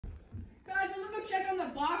go check on the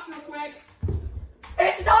box real quick.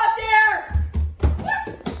 It's not there! What?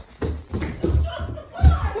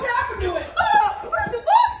 What happened to it? Where did the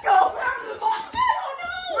box go? What happened to the box? I don't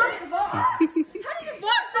know! Where's the box? How did the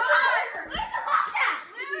box disappear? Where's the box at?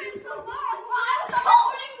 Where is the box? Well, I was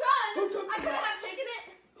opening run. Who took I couldn't have taken it.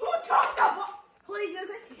 Who took the box? Please, real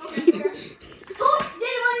quick. Okay, sir. Who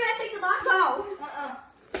did one of you guys take the box? No.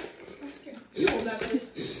 You hold that, please.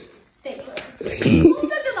 Thanks. Who took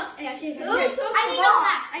the box? I actually I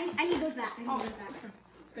need those back. I need those back.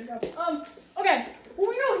 Good job. Okay. Well,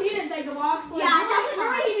 we know he didn't take the box. Like,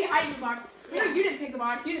 Yeah, he'd be hiding the box. We know you didn't take the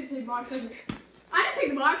box. You didn't take the box. Like, I didn't take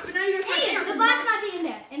the box, but now you guys Hey, the box might be in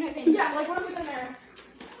there. In her opinion. Yeah, like what if it's in there?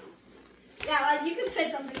 Yeah, like you can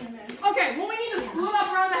fit something in there. Okay, well we need to split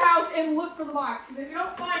up around the house and look for the box. If you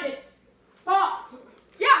don't find it,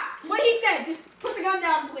 yeah, what he said. Just put the gun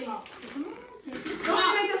down, please.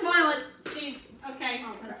 Don't make this violent, please. Okay.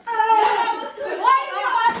 Why do you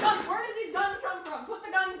have guns? Where did these guns come from? Put the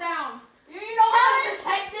guns down. You know what I'm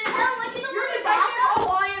detective? You're a detective?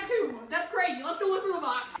 Oh, I am too. That's crazy. Let's go look for the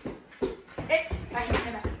box.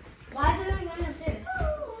 Why is everyone going upstairs?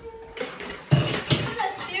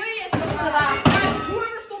 That's serious. Look for the box.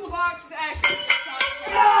 Whoever stole the box is actually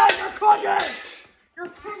you're cooking! You're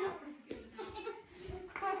cooking!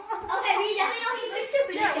 Okay, we definitely know he's too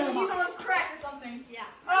stupid. Yeah, he's on crack or something. Yeah.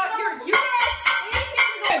 You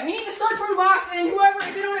guys, we need to search for the box, and whoever,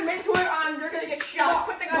 if they don't admit to it, they're gonna get shot.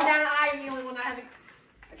 Put the gun down. I'm the only one that has it.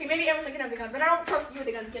 Okay, maybe Emerson can have the gun, but I don't trust you with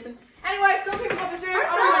the gun, Kitten. Anyway, some people go this way. I'm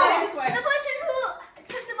gonna go this way. The person who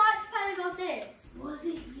took the box probably got this. Was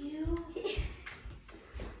it you?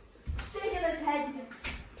 Shaking his head.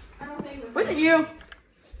 I don't think it was. Was it you?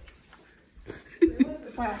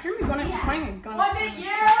 Wow, I shouldn't be pointing a gun. Was it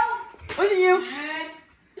you? Was it you? Yes.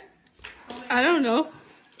 I don't know.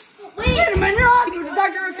 Wait a minute, you're on. You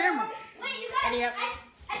talk to our camera. Wait, you guys. Idiot.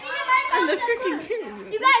 I think I might have found some clues.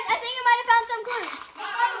 You guys, I think I might have found some clues.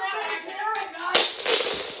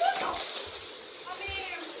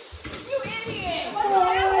 You idiot!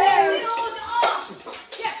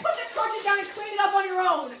 Yeah, put the crutches down and clean it up on your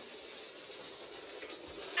own.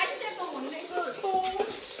 I stepped on one and they hurt.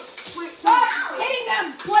 Stop hitting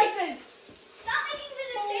them places! Stop making the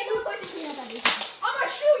disabled person clean up everything. I'm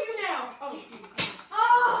gonna shoot you now!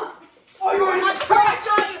 Oh, you're in my car! I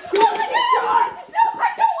shot you! I don't want to get shot! No, I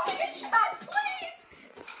don't want to get shot! Please!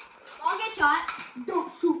 I'll get shot.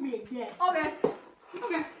 Don't shoot me again. Okay.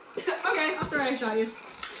 Okay, I'm sorry I shot you.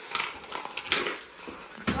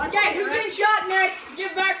 Okay, who's getting shot next?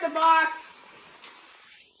 Give back the box.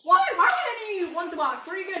 Why would any of you want the box?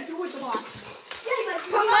 What are you gonna do with the box? Yeah, but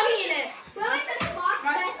Put money in it. Whoever took the box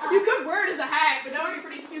messed up. You could wear it as a hat, but that would be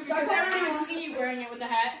pretty stupid because everyone would see you wearing it with the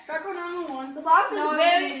hat. Try call 911. The box is No,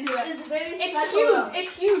 very, you didn't do that. is very It's special. huge.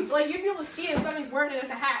 It's huge. Like you'd be able to see it if somebody's wearing it as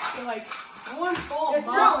a hat. So like, no one's fault.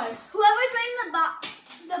 Whoever's wearing the box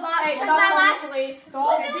Hey, took stop my calling last. the police.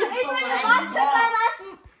 Whoever's wearing the box took my last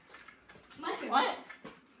mushroom. What?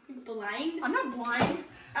 You blind? I'm not blind.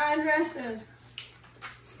 Address is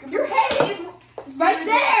Your head is right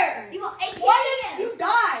there. You will AK Why did you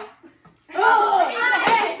die? Oh! In the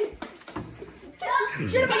head.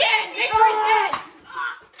 Shoot him again. Make sure he's dead.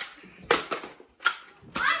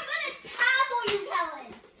 I'm gonna tackle you,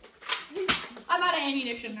 Kellen. I'm out of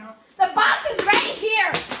ammunition now. The box is right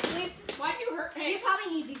here. Please. Why do you hurt? Hey. You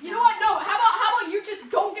probably need these. You know what? No. How about you just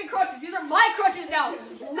don't get crutches? These are my crutches now.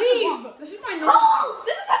 Leave. This is my Oh,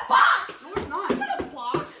 this is a box. No, it's not. It's not a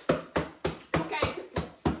box. Okay.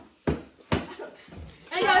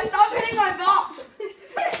 Hey guys, stop hitting my box.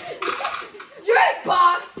 You're a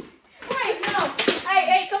box. Wait, no.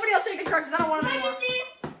 Hey, somebody else take the crutches. I don't want them anymore.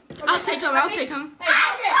 Okay, I'll take them. I'll take them. Hey,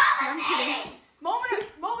 okay. I'm kidding. Moment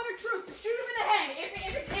of truth. Shoot him in the head.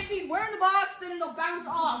 If he's wearing the box, then it'll bounce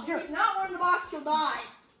off. If he's not wearing the box, he'll die.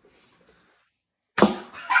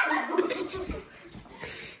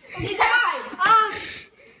 He died.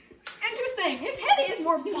 Interesting. His head is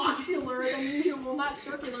more boxular than usual, not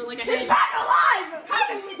circular like a head. Back alive. How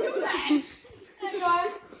does he do that? Hey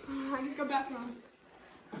guys, I just go back on.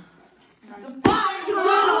 The box.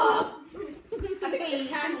 I think it's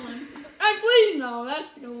tackling. Hey, please no. That's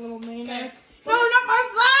a little mean. Okay. No, not my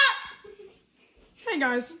slap. Hey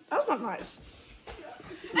guys, that's not nice.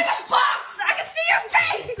 It's a box. I can see your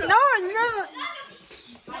face. No, I'm not.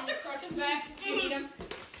 Put the crutches back. You need them.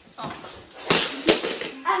 Oh.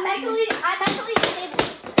 I'm mentally disabled.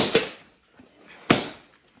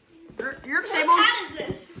 You're Whose disabled. hat is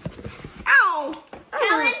this? Ow.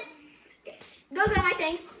 Kellen, go get my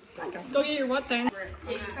thing. Go get your what thing?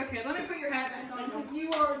 Okay, let me put your hat back on because you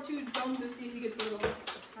are too dumb to see if you could put it on.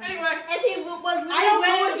 Anyway, If he was I don't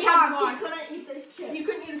know if he has box, box. he couldn't eat the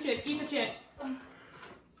shit.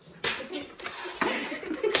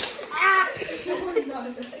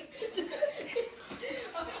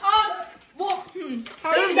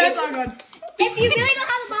 That's not good. If you really don't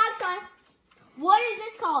have the box on, what is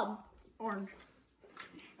this called? Orange.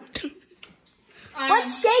 What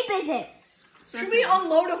shape is it? Should we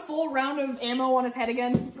unload a full round of ammo on his head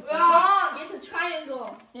again? Wrong. It's a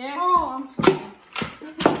triangle. Yeah. Oh, I'm sorry.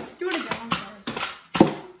 Do it again. I'm sorry.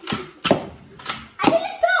 I think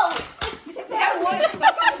it's stuck. That was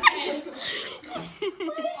stuck on his head.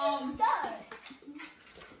 What is it stuck?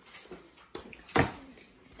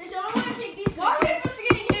 Does someone want to take these Why are we pictures?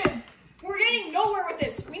 investigating him? We're getting nowhere with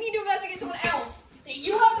this. We need to investigate someone else. Hey,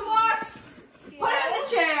 you have the box? Put it in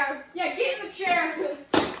the chair. Yeah, get in the chair.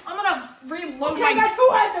 I'm gonna reload Okay, guys, who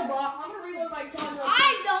had the box? I'm gonna reload my gun.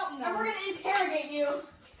 I don't And know. we're gonna interrogate you.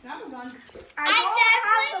 I'm done. I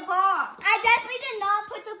definitely, the box. I definitely did not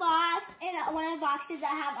put the box in one of the boxes that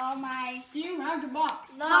have all my Do you have the box?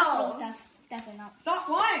 hospital stuff. Definitely not. Stop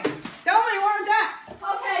lying. Tell me where's that?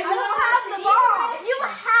 Okay, I don't have the box. You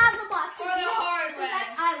have the box. For the hard way.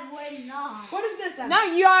 I would not. What is this then? Now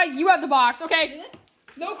you have the box, okay?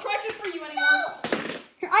 No crutches for you anymore.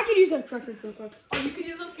 Here, I could use those crutches real quick. Oh, you can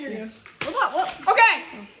use them here. What? Okay.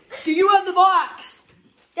 Do you have the box?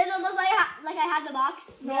 Does it look like I have the box?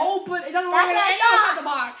 No, but it doesn't look That's like what I any of us thought. have the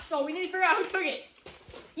box. So we need to figure out who took it.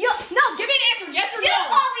 You no. Give me an answer, yes or You no.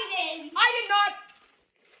 probably did. I did not.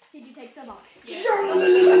 Did you take the box? Yeah. He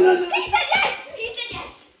said yes. He said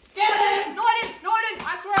yes. Yeah. No, I didn't. No, I didn't.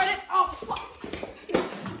 I swear I didn't. Oh, fuck.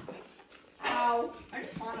 Ow. I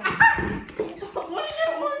just farted. What is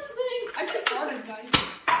that orange thing? I just farted, guys.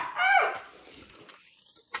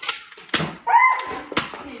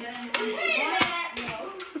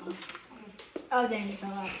 Oh dang, you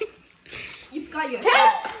fell out. You've got your.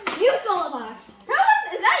 You stole the box. Helen,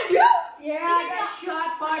 is that you? Yeah, I got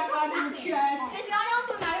shot 5 times in the chest. Does y'all know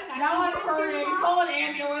who matter? Now I'm hurting. Call an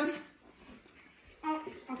ambulance.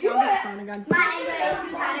 Okay, I'm just farting again.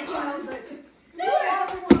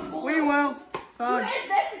 We will.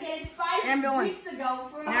 Investigated 5 Ambulance. weeks ago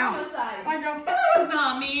for a Now. homicide. Bye, Joe. That was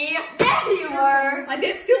not me. Yeah, you were. I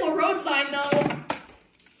did steal a road sign though.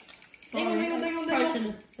 Dingle, dingle, dingle,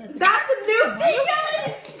 dingle. That's a new thing,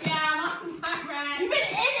 Helen. Yeah, my friend. You've been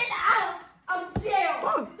in and out of jail.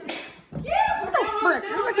 Oh, Yeah, what the frick?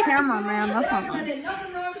 There's a camera, man. That's not I nice. did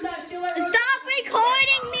nothing wrong with that. Steal that road Stop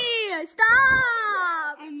recording me!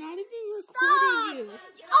 Stop! I'm not even Stop!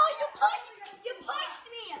 Oh, you pushed me! You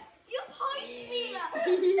pushed me!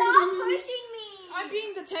 Stop pushing me! I'm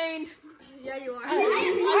being detained. Yeah, you are. I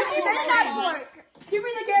am That's work. Give me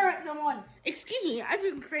the carrot, someone. Excuse me, I've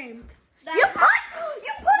been framed. You pushed me!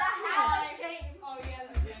 Oh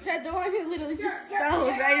yeah. Said the one who literally just fell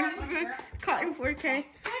right in front of me. Caught in 4K.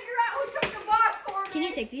 Figure out who took the box for me. Can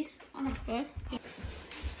you take these? On a foot.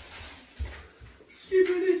 3,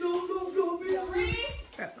 2.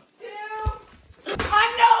 I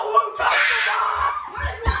know who took the box.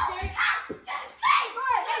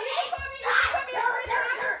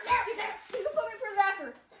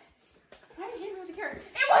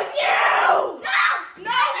 It was you! No!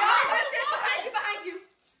 Behind you!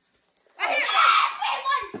 I hear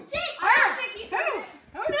I don't think he took it.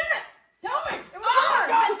 Who did it? Tell me. It was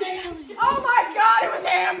her. Oh my god, it was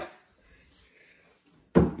him!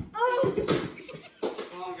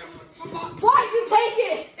 Why'd you take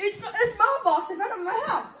it? It's my box. I found it in my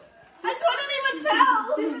house. I couldn't even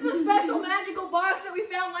tell. This is a special magical box that we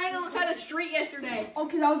found laying on the side of the street yesterday. Oh,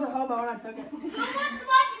 because I was a hobo and I took it.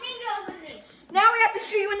 Now we have to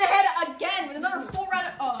shoot you in the head again with another full round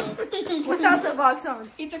of. Without the box on.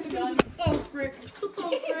 He took the gun. Oh, frick.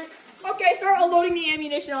 Okay, start unloading the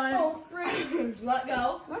ammunition on it. Oh, frick. Let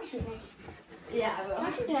go. Don't shoot me. Yeah, I will.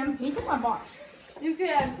 Don't shoot him. He took my box. You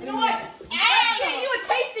can. You know what? I'm giving you a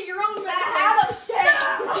taste of your own medicine. Have a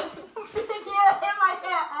shake. In my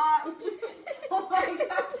head. Oh my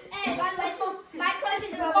god. Hey, by the way, my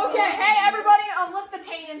clutches are over Okay, here. hey everybody, let's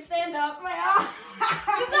detain him. Stand up. My eye.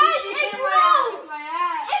 You guys, it moved! My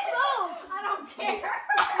eye. It moved! I don't care.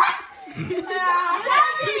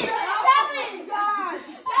 Kellen! God.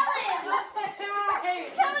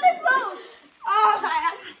 Kellen, it moved! Oh my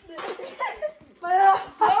eye.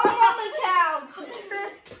 Throw him on the couch.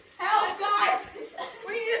 Help, guys!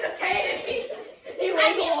 We need to detain him. He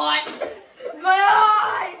weighs a lot. My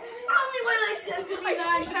eye. Only way like 70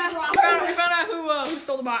 We found out who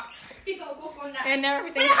stole the box. And now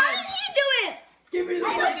everything. Wait, how did he do it? Give me the I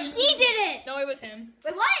thought she did it! No, it was him.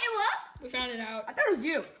 Wait, what? It was? We found it out. I thought it was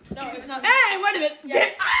you. No, it was not. Hey, wait a minute. Yeah.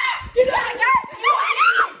 Did I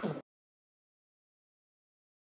not?